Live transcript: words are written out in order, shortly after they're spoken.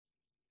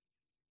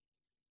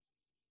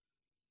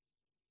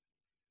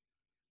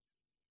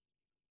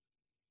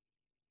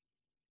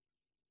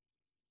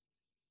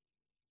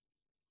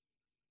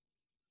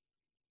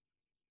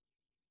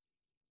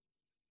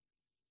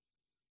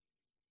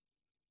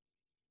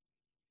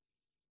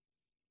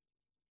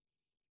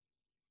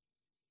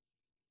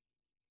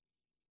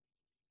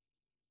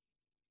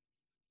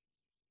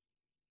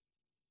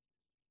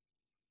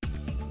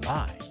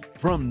Live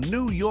from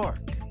New York,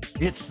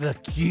 it's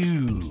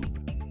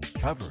theCUBE.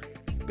 Covering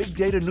Big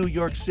Data New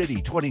York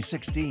City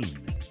 2016.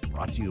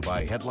 Brought to you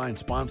by headline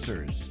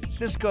sponsors,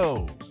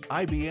 Cisco,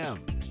 IBM,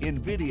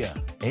 NVIDIA,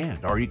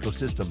 and our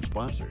ecosystem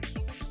sponsors.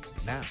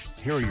 Now,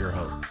 here are your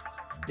hosts,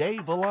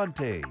 Dave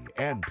Vellante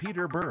and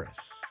Peter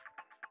Burris.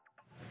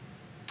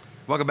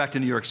 Welcome back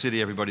to New York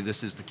City, everybody.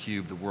 This is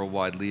theCUBE, the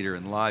worldwide leader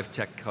in live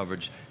tech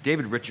coverage.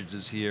 David Richards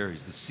is here.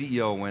 He's the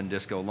CEO of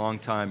WANdisco,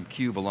 longtime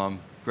CUBE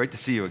alum. Great to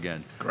see you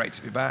again. Great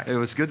to be back. It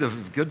was good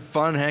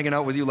fun hanging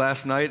out with you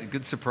last night. A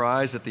good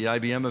surprise at the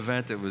IBM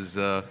event. It was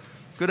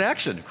good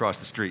action across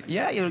the street.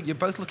 Yeah, you're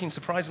both looking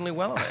surprisingly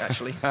well on it,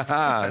 actually.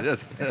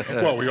 Yes.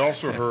 Well, we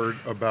also heard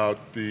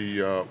about the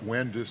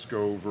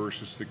WANdisco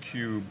versus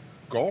theCUBE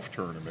golf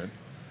tournament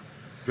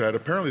that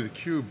apparently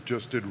theCUBE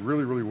just did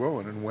really, really well,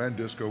 and then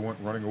WANdisco went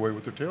running away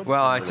with their tail.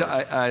 Well,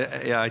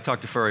 I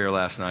talked to Furrier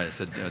last night. I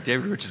said,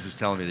 David Richards was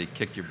telling me they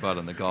kicked your butt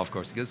on the golf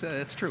course. He goes, yeah,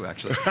 that's true,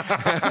 actually.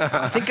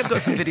 I think I've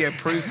got some video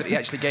proof that he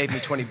actually gave me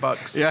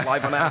 $20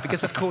 live on air,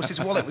 because of course his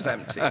wallet was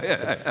empty.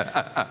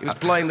 He was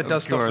blowing the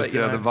dust off it,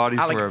 the bodies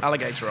were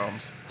alligator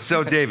arms.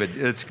 So David,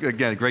 it's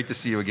again great to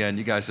see you again.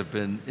 You guys have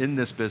been in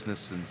this business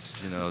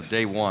since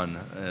day one,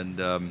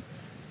 and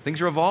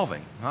things are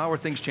evolving. How are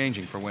things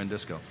changing for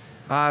WANdisco?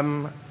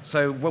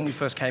 So when we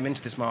first came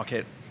into this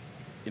market,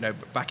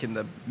 back in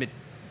the mid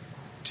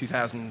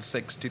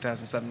 2006,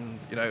 2007,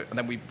 and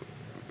then we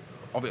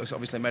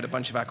obviously made a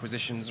bunch of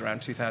acquisitions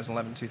around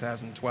 2011,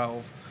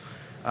 2012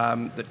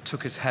 that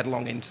took us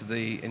headlong into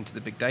the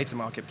big data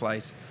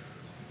marketplace.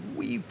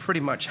 We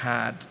pretty much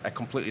had a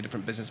completely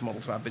different business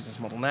model to our business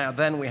model now.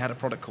 Then we had a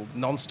product called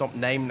Non-Stop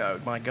Name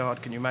Node. My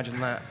God, can you imagine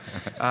that?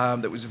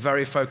 That was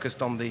very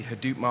focused on the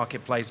Hadoop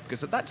marketplace,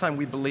 because at that time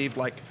we believed,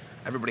 like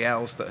everybody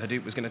else, that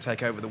Hadoop was going to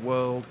take over the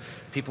world.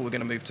 People were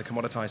going to move to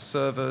commoditized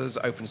servers,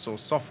 open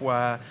source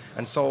software,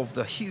 and solve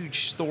the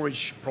huge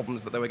storage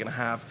problems that they were going to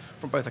have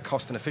from both a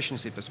cost and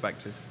efficiency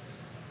perspective.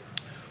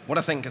 What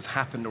I think has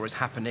happened, or is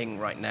happening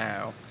right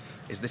now,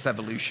 is this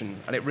evolution,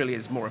 and it really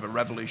is more of a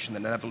revolution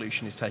than an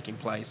evolution, is taking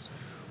place,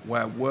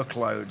 where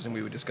workloads, and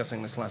we were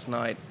discussing this last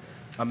night,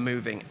 are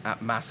moving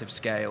at massive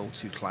scale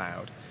to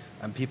cloud.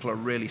 And people are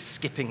really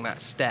skipping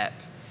that step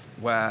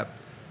where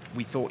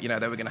we thought they were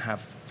going to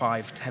have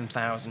 5,000,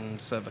 10,000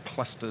 server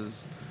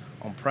clusters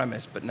on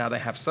premise, but now they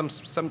have some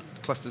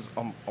clusters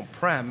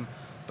on-prem,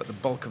 but the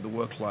bulk of the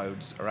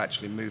workloads are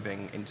actually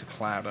moving into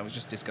cloud. I was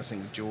just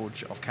discussing with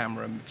George off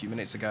camera a few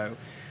minutes ago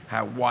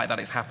why that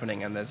is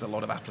happening, and there's a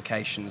lot of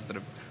applications that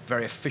are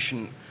very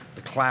efficient.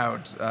 The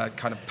cloud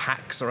kind of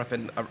packs are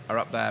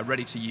up there,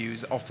 ready to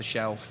use, off the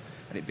shelf,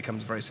 and it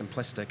becomes very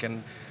simplistic.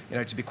 And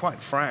to be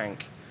quite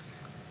frank,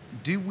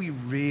 do we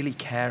really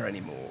care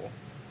anymore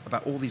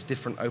about all these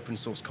different open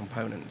source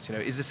components?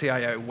 Is the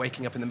CIO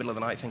waking up in the middle of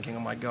the night thinking, oh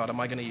my God, am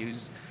I going to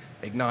use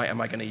Ignite? Am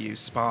I going to use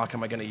Spark?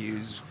 Am I going to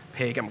use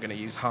Pig? Am I going to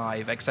use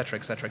Hive? Et cetera,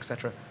 et cetera, et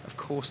cetera. Of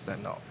course they're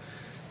not.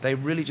 They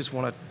really just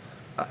want to,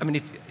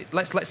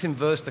 let's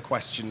inverse the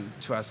question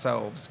to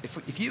ourselves.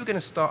 If you were going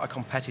to start a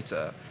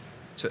competitor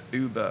to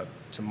Uber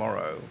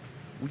tomorrow,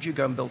 would you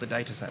go and build a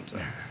data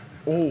center?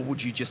 Or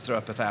would you just throw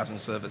up 1,000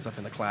 servers up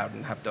in the cloud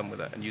and have done with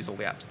it and use all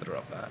the apps that are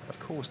up there? Of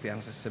course, the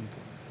answer is simple.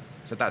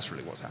 So that's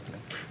really what's happening.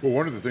 Well,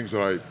 one of the things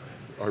that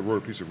I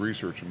wrote a piece of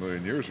research a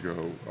million years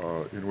ago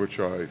in which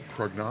I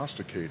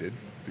prognosticated,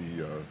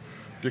 the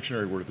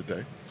dictionary word of the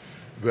day,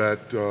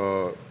 that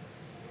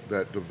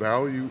the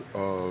value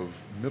of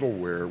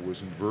middleware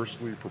was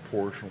inversely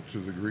proportional to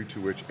the degree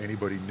to which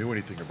anybody knew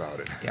anything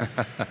about it. Yeah.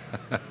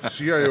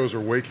 CIOs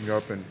are waking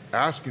up and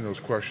asking those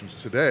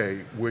questions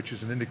today, which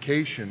is an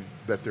indication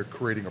that they're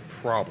creating a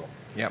problem.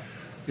 Yep.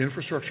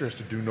 Infrastructure has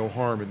to do no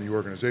harm in the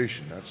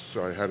organization.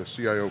 I had a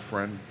CIO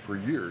friend for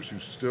years who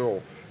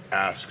still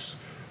asks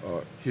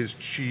his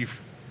chief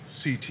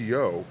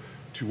CTO,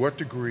 to what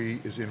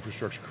degree is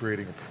infrastructure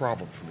creating a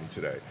problem for me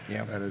today?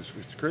 Yeah. And if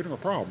it's creating a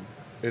problem,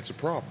 it's a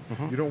problem.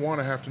 Mm-hmm. You don't want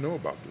to have to know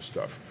about this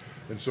stuff.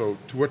 And so,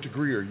 to what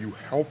degree are you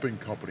helping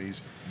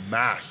companies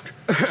mask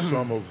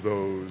some of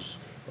those,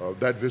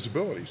 that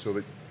visibility, so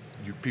that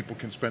people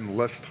can spend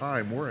less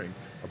time worrying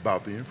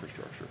about the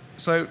infrastructure?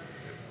 So,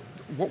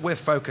 what we're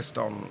focused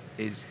on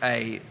is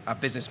our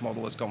business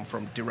model has gone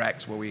from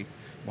direct, where we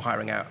were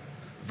hiring out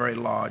very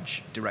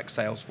large direct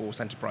sales force,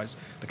 enterprise,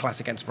 the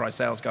classic enterprise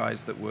sales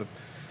guys that would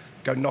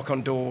go knock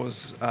on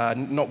doors,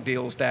 knock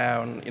deals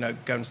down,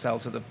 go and sell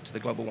to the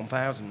global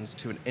 1000s,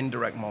 to an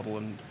indirect model.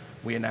 And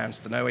we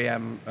announced an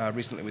OEM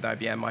recently with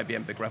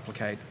IBM Big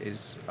Replicate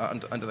is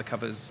under the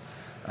covers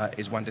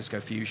is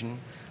WANdisco Fusion,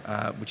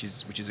 which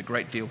is a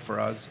great deal for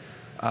us.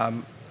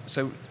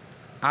 So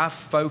our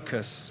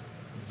focus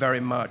very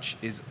much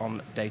is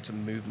on data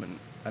movement,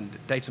 and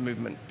data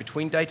movement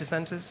between data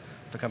centers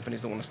for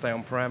companies that want to stay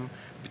on-prem,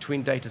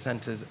 between data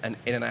centers and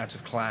in and out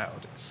of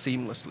cloud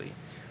seamlessly.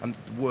 And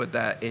the word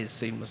there is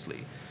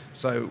seamlessly.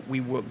 So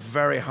we worked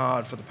very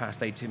hard for the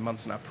past 18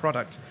 months on our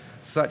product,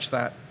 such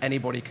that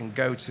anybody can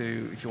go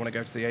to, if you want to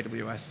go to the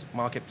AWS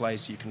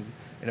marketplace, you can,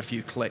 in a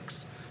few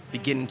clicks,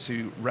 begin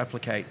to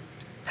replicate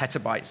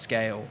petabyte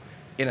scale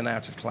in and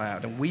out of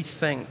cloud. And we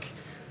think,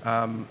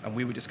 and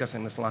we were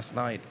discussing this last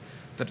night,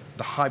 that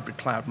the hybrid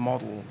cloud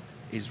model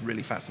is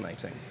really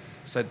fascinating.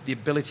 So the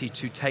ability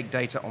to take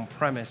data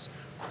on-premise,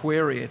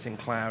 query it in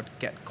cloud,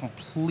 get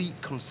complete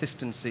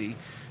consistency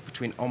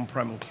between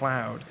on-prem and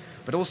cloud,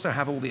 but also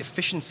have all the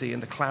efficiency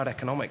and the cloud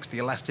economics, the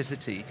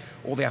elasticity,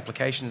 all the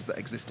applications that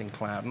exist in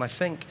cloud. And I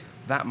think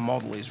that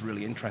model is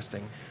really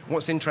interesting.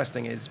 What's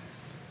interesting is,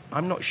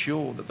 I'm not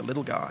sure that the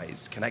little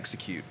guys can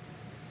execute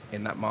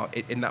in that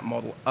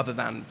model, other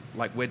than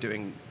like we're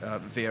doing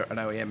via an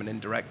OEM and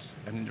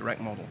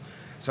indirect model.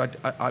 So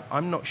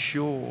I'm not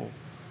sure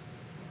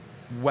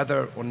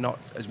whether or not,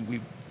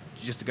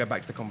 just to go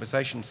back to the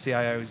conversation,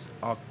 CIOs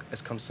are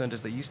as concerned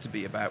as they used to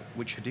be about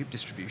which Hadoop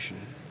distribution,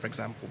 for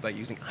example, they're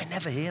using. I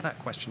never hear that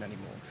question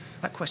anymore.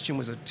 That question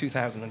was a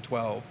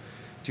 2012,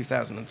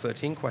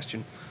 2013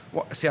 question.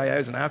 What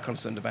CIOs are now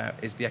concerned about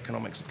is the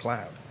economics of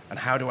cloud, and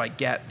how do I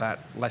get that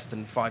less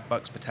than $5 per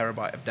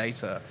terabyte of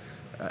data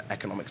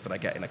economics that I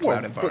get in a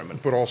cloud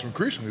environment. But also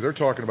increasingly, they're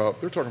talking about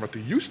the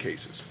use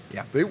cases.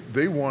 Yeah.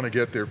 They want to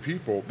get their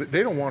people.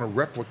 They don't want to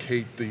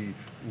replicate the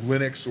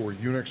Linux or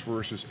Unix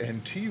versus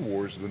NT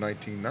wars of the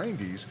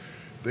 1990s.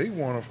 They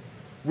want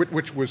to,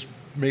 which was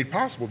made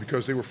possible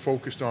because they were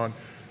focused on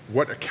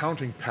what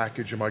accounting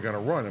package am I going to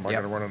run? Am I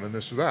going to run it on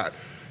this or that?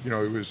 You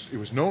know, it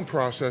was known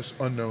process,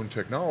 unknown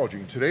technology.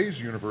 In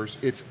today's universe,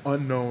 it's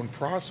unknown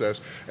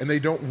process, and they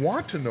don't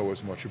want to know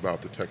as much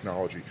about the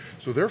technology.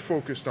 So they're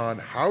focused on,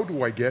 how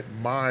do I get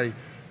my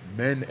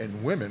men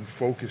and women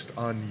focused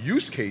on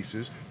use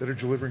cases that are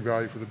delivering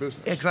value for the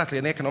business? Exactly,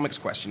 and the economics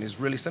question is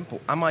really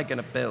simple. Am I going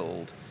to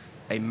build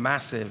a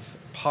massive,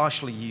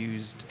 partially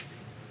used,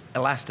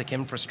 elastic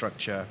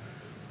infrastructure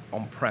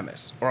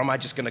on-premise? Or am I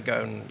just going to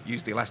go and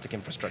use the elastic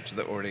infrastructure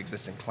that already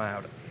exists in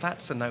cloud?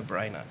 That's a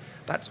no-brainer.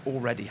 That's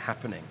already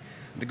happening.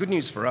 The good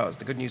news for us,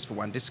 the good news for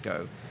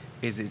WANdisco,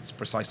 is it's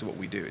precisely what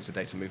we do. It's a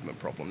data movement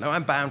problem. Now,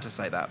 I'm bound to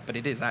say that, but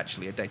it is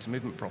actually a data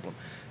movement problem.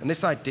 And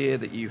this idea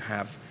that you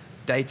have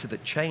data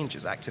that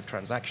changes, active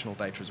transactional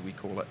data as we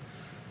call it.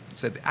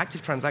 So the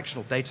active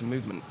transactional data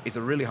movement is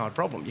a really hard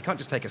problem. You can't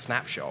just take a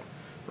snapshot,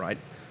 right?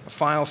 A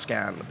file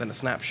scan, then a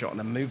snapshot, and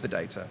then move the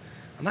data.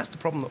 And that's the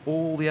problem that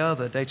all the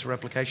other data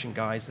replication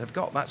guys have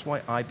got. That's why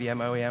IBM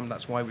OEM,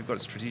 that's why we've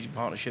got strategic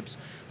partnerships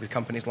with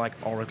companies like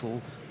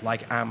Oracle,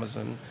 like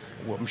Amazon.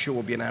 Well, I'm sure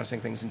we'll be announcing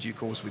things in due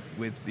course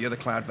with the other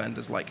cloud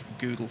vendors like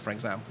Google, for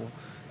example,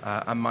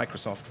 and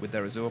Microsoft with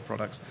their Azure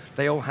products.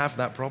 They all have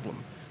that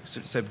problem.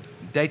 So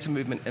data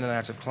movement in and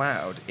out of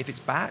cloud, if it's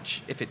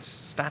batch, if it's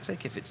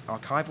static, if it's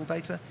archival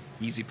data,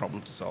 easy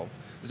problem to solve.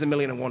 There's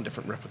 1,000,001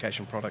 different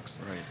replication products.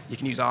 Right. You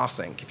can use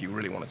rsync if you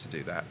really wanted to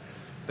do that.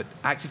 But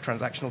active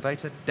transactional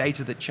data,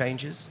 data that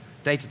changes,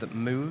 data that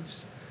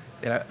moves,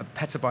 you know, a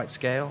petabyte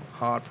scale,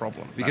 hard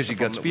problem. Because you've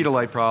got speed of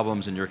light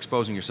problems and you're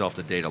exposing yourself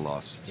to data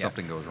loss. Yeah.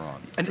 Something goes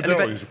wrong.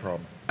 Fidelity is a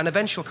problem. An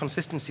eventual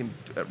consistency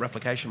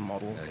replication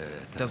model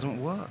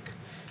doesn't work.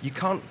 You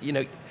can't, you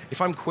know,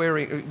 if I'm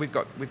querying, we've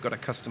got a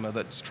customer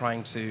that's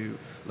trying to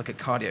look at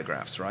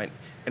cardiographs, right,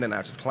 in and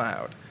out of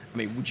cloud. I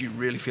mean, would you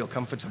really feel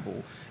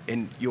comfortable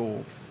in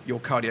your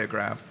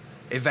cardiograph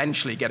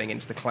eventually getting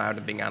into the cloud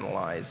and being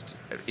analyzed?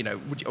 You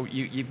know,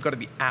 you've got to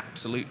be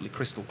absolutely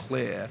crystal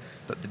clear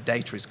that the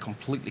data is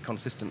completely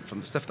consistent from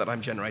the stuff that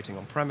I'm generating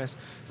on premise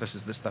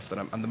versus the stuff that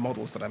and the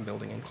models that I'm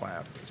building in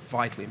cloud. It's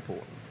vitally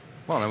important.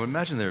 Well, I would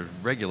imagine there are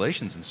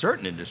regulations in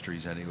certain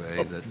industries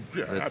anyway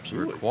that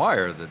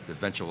require that the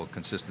eventual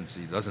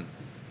consistency doesn't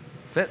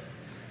fit,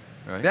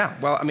 right? Yeah,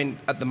 well, I mean,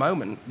 at the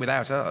moment,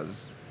 without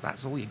us,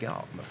 that's all you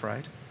got, I'm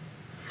afraid.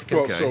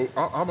 Well, so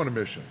I'm on a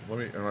mission. I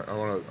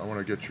want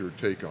to get your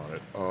take on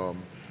it.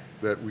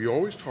 That we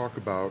always talk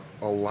about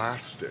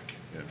elastic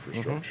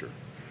infrastructure,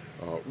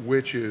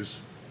 which is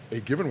a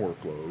given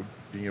workload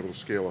being able to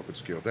scale up and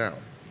scale down.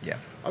 Yeah.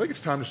 I think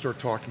it's time to start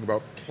talking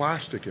about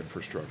plastic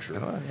infrastructure.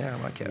 Yeah,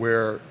 I like it.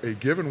 Where a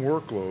given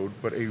workload,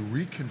 but a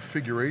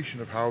reconfiguration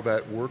of how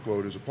that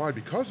workload is applied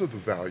because of the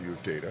value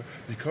of data,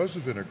 because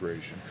of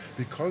integration,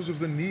 because of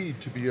the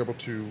need to be able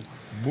to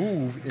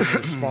move in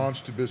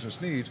response to business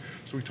needs.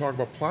 So we talk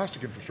about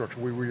plastic infrastructure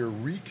where we are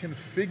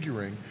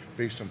reconfiguring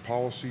based on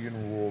policy and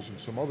rules and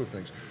some other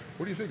things.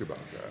 What do you think about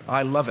that?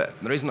 I love it.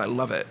 The reason I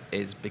love it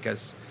is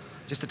because,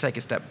 just to take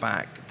a step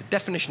back, the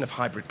definition of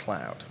hybrid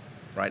cloud,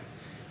 right,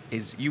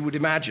 is you would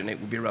imagine it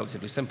would be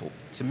relatively simple.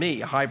 To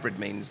me, a hybrid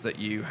means that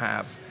you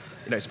have,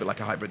 you know, it's a bit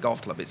like a hybrid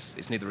golf club.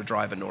 It's neither a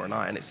driver nor an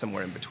iron, it's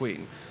somewhere in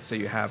between. So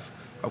you have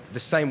the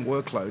same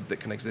workload that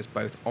can exist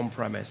both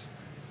on-premise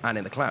and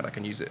in the cloud. I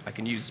can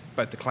use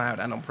both the cloud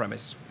and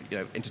on-premise, you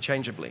know,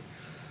 interchangeably.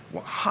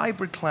 What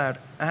hybrid cloud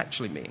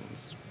actually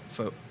means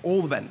for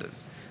all the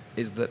vendors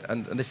is that,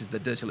 and this is the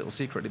dirty little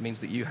secret, it means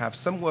that you have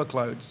some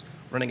workloads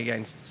running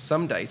against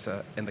some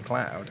data in the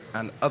cloud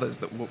and others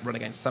that will run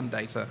against some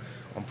data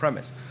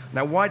on-premise.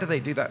 Now, why do they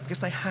do that? Because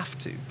they have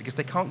to, because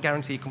they can't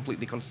guarantee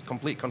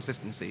complete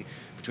consistency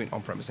between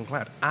on-premise and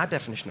cloud. Our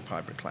definition of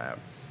hybrid cloud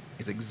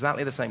is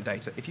exactly the same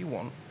data, if you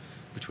want,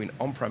 between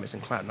on-premise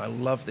and cloud, and I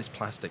love this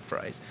plastic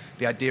phrase,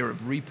 the idea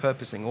of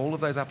repurposing all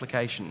of those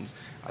applications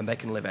and they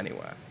can live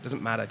anywhere. It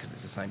doesn't matter because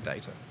it's the same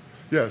data.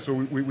 Yeah, so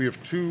we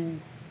have two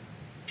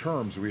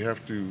terms we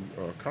have to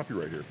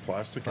copyright here.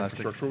 Plastic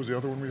infrastructure, what was the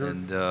other one we heard?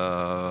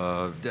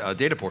 And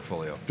data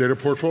portfolio. Data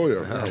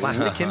portfolio.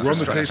 Plastic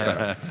infrastructure. Run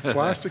the tape back.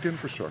 Plastic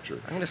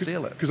infrastructure. I'm going to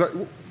steal it.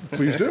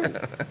 Please do.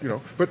 You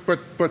know, but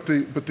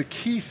the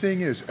key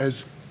thing is,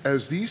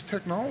 as these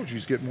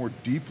technologies get more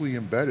deeply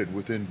embedded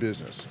within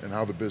business and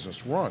how the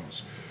business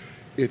runs,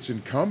 it's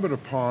incumbent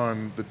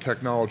upon the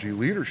technology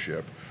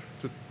leadership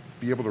to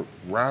be able to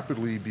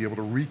rapidly be able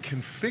to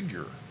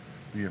reconfigure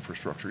the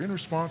infrastructure in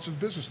response to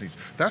business needs.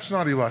 That's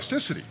not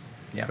elasticity.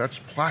 Yeah. That's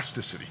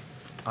plasticity.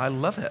 I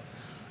love it.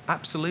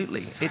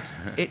 Absolutely.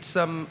 It's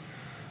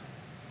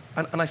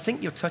and I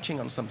think you're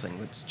touching on something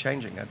that's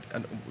changing,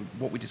 and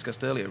what we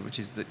discussed earlier, which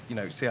is that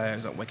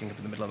CIOs aren't waking up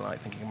in the middle of the night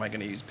thinking, am I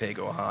going to use Pig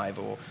or Hive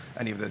or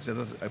any of those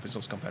other open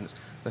source components?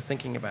 They're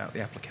thinking about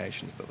the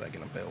applications that they're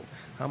going to build.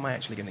 How am I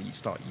actually going to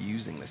start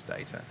using this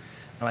data?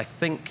 And I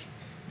think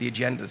the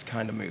agenda's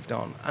kind of moved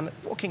on. And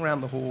walking around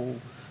the hall,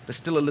 there's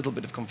still a little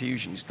bit of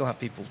confusion. You still have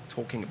people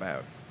talking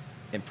about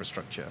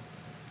infrastructure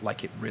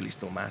like it really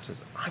still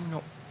matters. I'm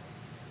not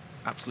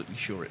absolutely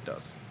sure it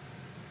does.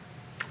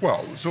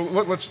 Well, so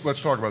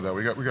let's talk about that.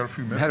 We got a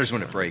few minutes. It matters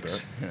when it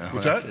breaks.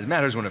 What's that? It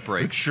matters when it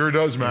breaks. It sure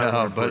does matter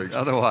when it but breaks.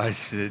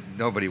 Otherwise,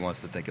 nobody wants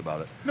to think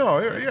about it. No,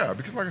 yeah,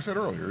 because like I said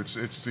earlier, it's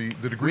the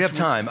degree. We have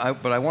time,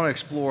 but I want to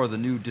explore the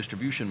new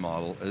distribution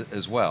model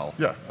as well.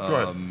 Yeah, go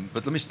ahead.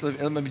 But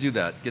let me do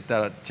that.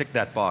 Tick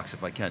that box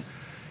if I can.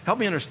 Help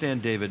me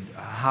understand, David,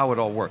 how it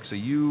all works. So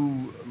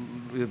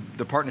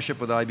the partnership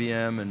with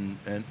IBM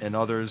and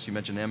others, you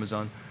mentioned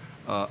Amazon.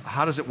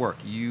 How does it work?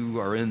 You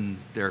are in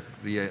the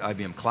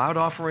IBM cloud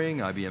offering.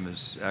 IBM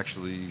is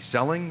actually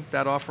selling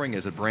that offering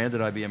as a branded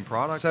IBM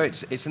product? So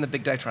it's in the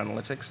big data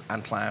analytics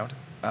and cloud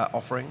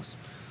offerings.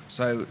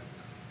 So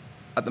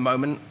at the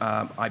moment,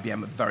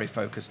 IBM are very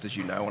focused, as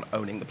you know, on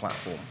owning the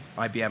platform.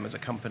 IBM as a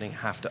company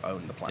have to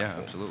own the platform.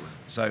 Yeah, absolutely.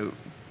 So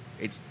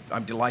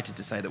I'm delighted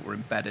to say that we're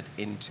embedded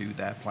into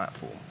their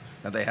platform.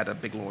 Now they had a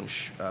big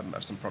launch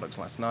of some products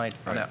last night.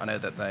 Right. I know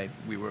that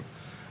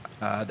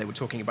they were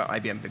talking about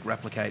IBM Big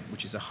Replicate,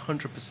 which is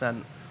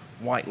 100%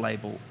 white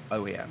label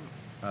OEM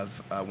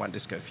of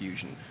WANdisco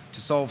Fusion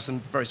to solve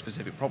some very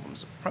specific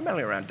problems,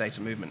 primarily around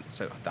data movement.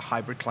 So the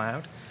hybrid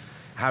cloud,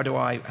 how do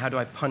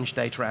I punch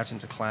data out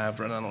into cloud,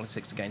 run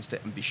analytics against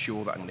it, and be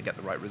sure that I'm going to get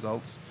the right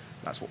results?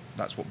 That's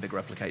what Big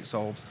Replicate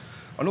solves.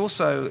 And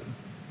also,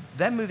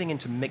 they're moving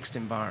into mixed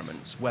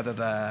environments, whether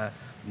they're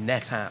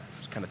NetApp,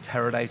 kind of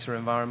Teradata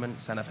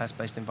environments,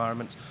 NFS-based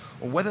environments,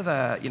 or whether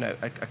they're,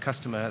 a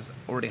customer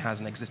already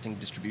has an existing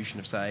distribution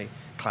of, say,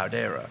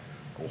 Cloudera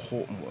or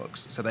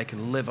Hortonworks, so they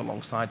can live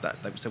alongside that.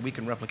 So we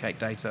can replicate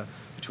data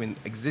between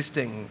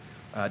existing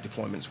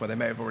deployments where they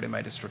may have already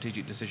made a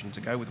strategic decision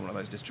to go with one of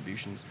those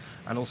distributions,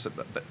 and also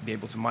be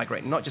able to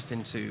migrate not just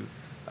into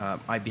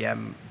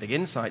IBM Big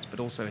Insights, but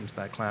also into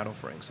their cloud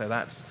offering. So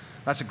that's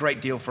a great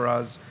deal for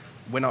us.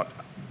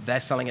 They're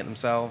selling it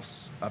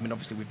themselves. I mean,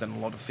 obviously, we've done a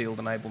lot of field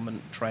enablement,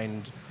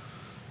 trained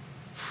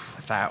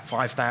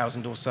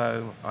 5,000 or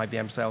so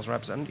IBM sales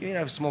reps. And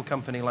a small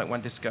company like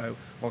WANdisco,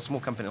 or a small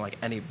company like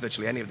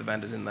virtually any of the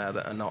vendors in there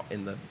that are not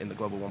in the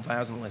Global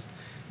 1000 list,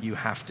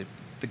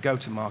 the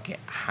go-to-market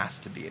has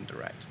to be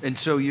indirect. And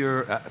so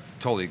you're,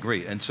 totally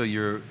agree, and so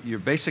you're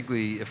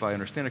basically, if I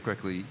understand it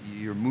correctly,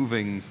 you're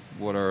moving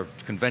what are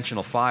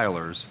conventional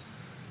filers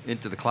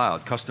into the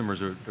cloud.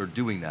 Customers are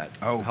doing that.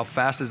 Oh. How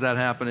fast is that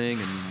happening,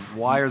 and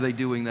why are they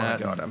doing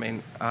that? Oh my God, I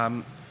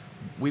mean,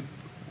 we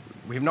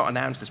have not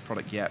announced this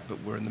product yet,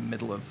 but we're in the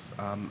middle of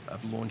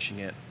launching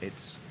it.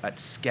 It's at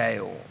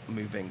scale,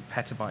 moving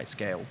petabyte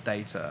scale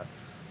data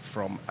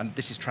and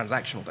this is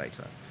transactional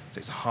data, so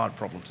it's a hard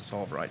problem to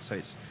solve, right? So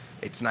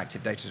it's an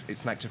active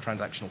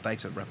transactional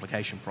data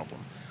replication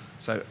problem.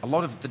 So a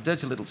lot of the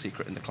dirty little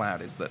secret in the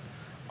cloud is that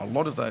a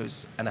lot of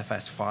those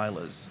NFS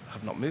filers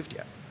have not moved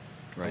yet.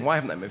 Right. And why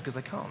haven't they moved? Because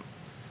they can't.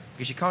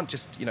 Because you can't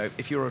just,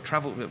 if you're a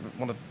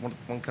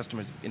one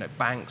customer is,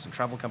 banks and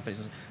travel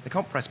companies, they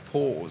can't press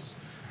pause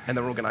in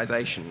their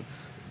organization,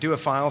 do a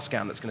file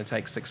scan that's going to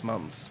take 6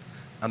 months,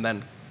 and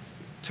then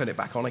turn it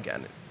back on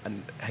again,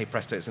 and hey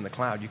presto, it's in the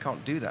cloud. You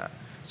can't do that.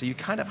 So you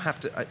kind of have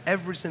to,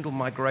 every single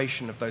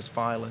migration of those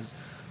filers,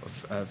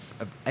 of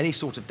any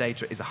sort of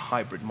data is a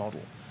hybrid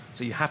model.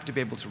 So you have to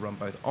be able to run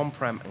both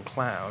on-prem and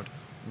cloud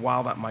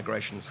while that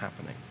migration is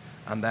happening.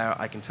 And there,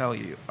 I can tell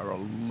you, are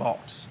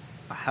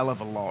a hell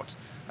of a lot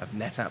of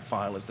NetApp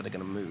filers that are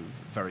going to move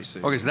very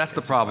soon. Okay, so that's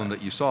the problem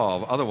that you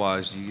solve.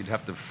 Otherwise, you'd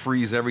have to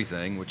freeze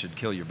everything, which would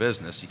kill your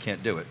business. You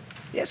can't do it.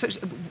 Yeah, so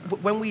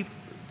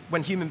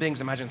when human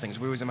beings imagine things,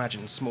 we always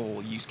imagine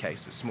small use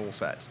cases, small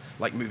sets,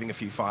 like moving a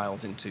few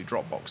files into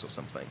Dropbox or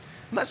something.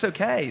 And that's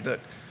okay that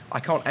I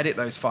can't edit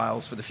those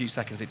files for the few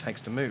seconds it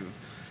takes to move.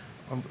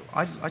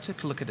 I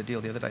took a look at a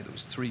deal the other day that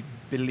was 3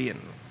 billion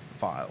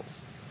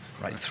files.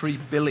 Right, 3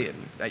 billion.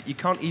 You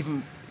can't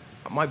even,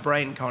 my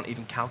brain can't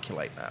even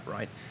calculate that,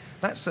 right?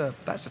 That's a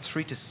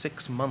 3 to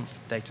 6 month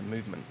data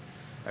movement.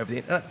 over the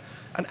internet.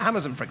 And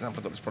Amazon, for example,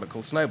 have got this product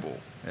called Snowball,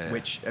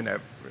 which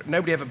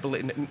nobody ever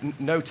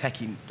no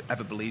techie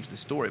ever believes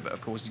this story, but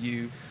of course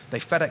they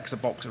FedEx a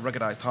box, a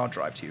ruggedized hard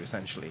drive to you,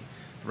 essentially,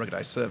 a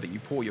ruggedized server. You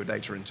pour your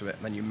data into it,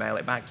 and then you mail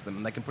it back to them,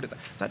 and they can put it there.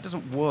 That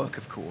doesn't work,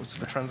 of course,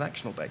 for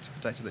transactional data,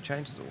 for data that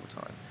changes all the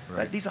time.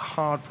 Right. These are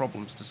hard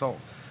problems to solve.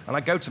 And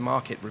our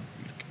go-to-market,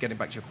 getting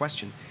back to your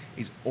question,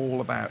 is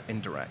all about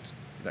indirect.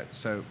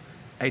 So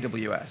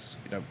AWS,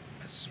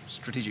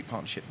 strategic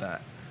partnership there.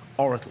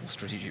 Oracle,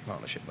 strategic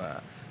partnership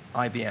there.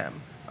 IBM,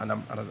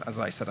 and as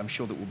I said, I'm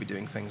sure that we'll be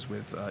doing things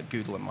with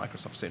Google and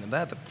Microsoft soon. And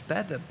they're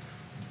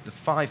the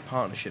 5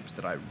 partnerships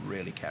that I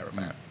really care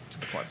about, to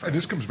be quite frank. And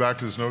this comes back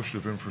to this notion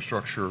of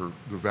infrastructure,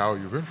 the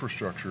value of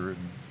infrastructure,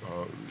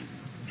 and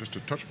just to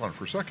touch upon it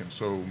for a second.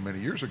 So many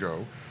years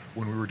ago,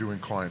 when we were doing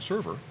client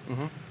server,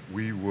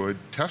 we would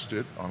test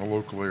it on a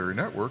local area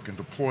network and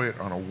deploy it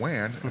on a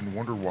WAN and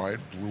wonder why it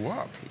blew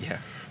up. Yeah.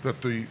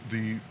 That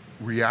the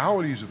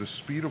realities of the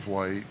speed of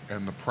light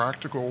and the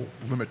practical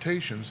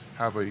limitations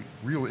have a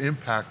real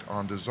impact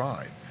on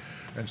design.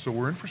 And so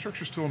where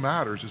infrastructure still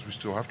matters is we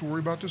still have to worry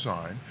about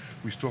design,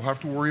 we still have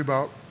to worry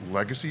about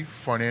legacy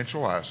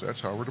financial assets,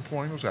 how we're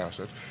deploying those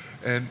assets,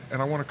 and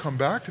I want to come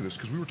back to this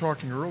because we were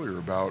talking earlier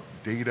about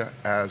data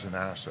as an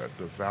asset,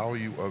 the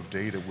value of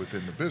data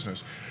within the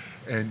business,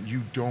 and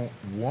you don't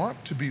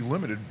want to be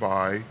limited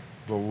by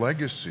the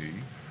legacy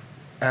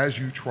as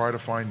you try to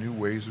find new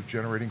ways of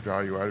generating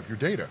value out of your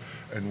data.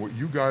 And what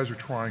you guys are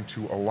trying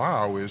to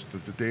allow is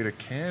that the data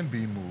can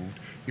be moved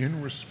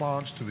in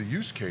response to the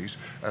use case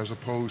as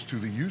opposed to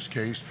the use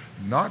case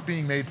not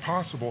being made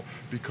possible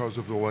because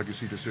of the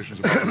legacy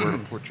decisions about where to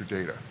put your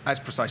data. That's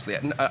precisely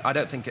it. And I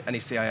don't think any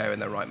CIO in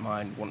their right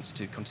mind wants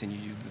to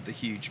continue the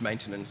huge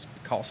maintenance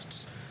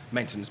costs,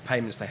 maintenance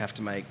payments they have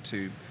to make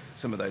to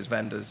some of those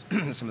vendors,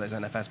 some of those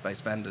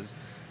NFS-based vendors.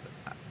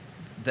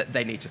 That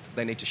they need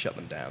to shut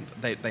them down.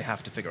 They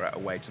have to figure out a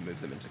way to move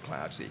them into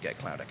cloud so you get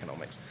cloud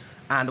economics,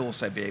 and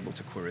also be able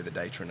to query the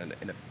data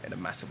in a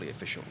massively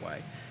efficient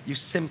way. You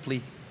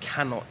simply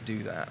cannot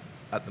do that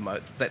at the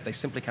moment. They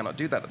simply cannot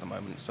do that at the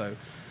moment. So,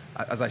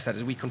 as I said,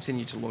 as we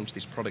continue to launch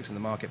these products in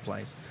the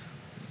marketplace,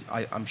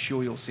 I'm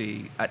sure you'll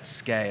see at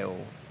scale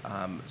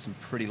some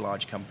pretty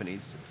large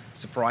companies.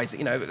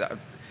 Surprising, the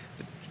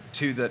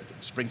 2 that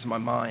spring to my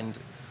mind.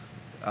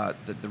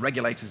 The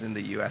regulators in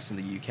the US and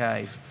the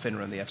UK,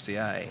 FINRA and the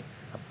FCA,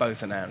 have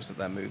both announced that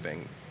they're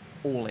moving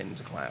all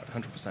into cloud,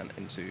 100%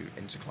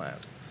 into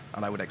cloud.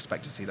 And I would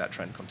expect to see that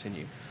trend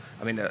continue.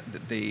 I mean,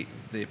 the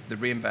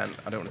reInvent,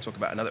 I don't want to talk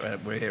about another,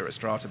 we're here at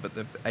Strata, but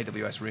the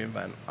AWS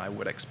reInvent, I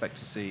would expect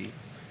to see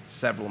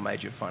several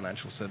major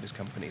financial service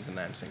companies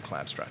announcing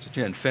cloud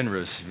strategy. Yeah, and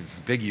FINRA's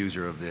a big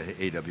user of the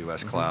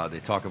AWS cloud. They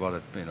talk about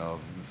it,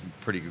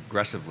 pretty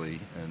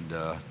aggressively, and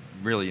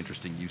really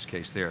interesting use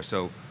case there.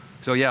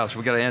 So yeah, so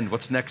we got to end.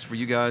 What's next for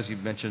you guys? You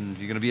mentioned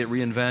you're going to be at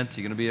reInvent,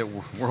 you're going to be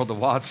at World of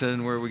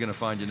Watson. Where are we going to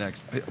find you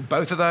next?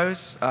 Both of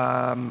those.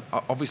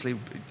 Obviously,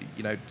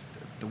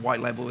 the white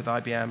label with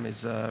IBM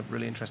is a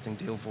really interesting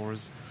deal for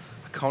us.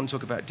 I can't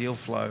talk about deal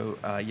flow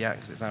yet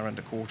because it's our end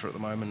of quarter at the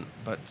moment,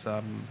 but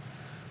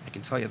I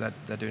can tell you that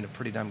they're doing a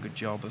pretty damn good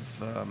job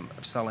of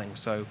selling.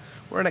 So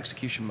we're in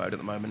execution mode at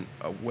the moment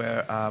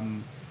where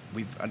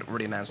we've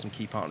already announced some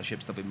key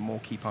partnerships. There'll be more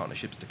key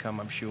partnerships to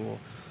come, I'm sure.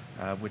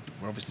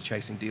 We're obviously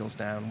chasing deals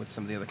down with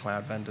some of the other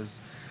cloud vendors,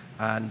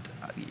 and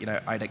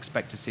I'd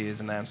expect to see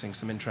us announcing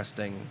some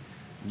interesting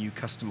new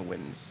customer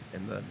wins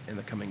in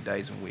the coming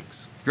days and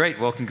weeks. Great.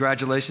 Well,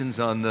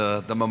 congratulations on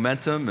the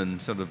momentum and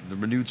sort of the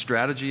renewed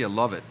strategy. I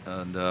love it,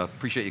 and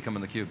appreciate you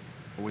coming to theCUBE.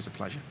 Always a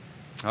pleasure.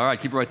 All right,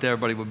 keep it right there,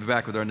 everybody. We'll be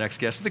back with our next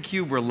guest.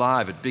 theCUBE, we're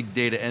live at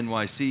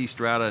BigDataNYC,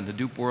 Strata, and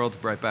Hadoop World.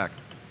 Right back.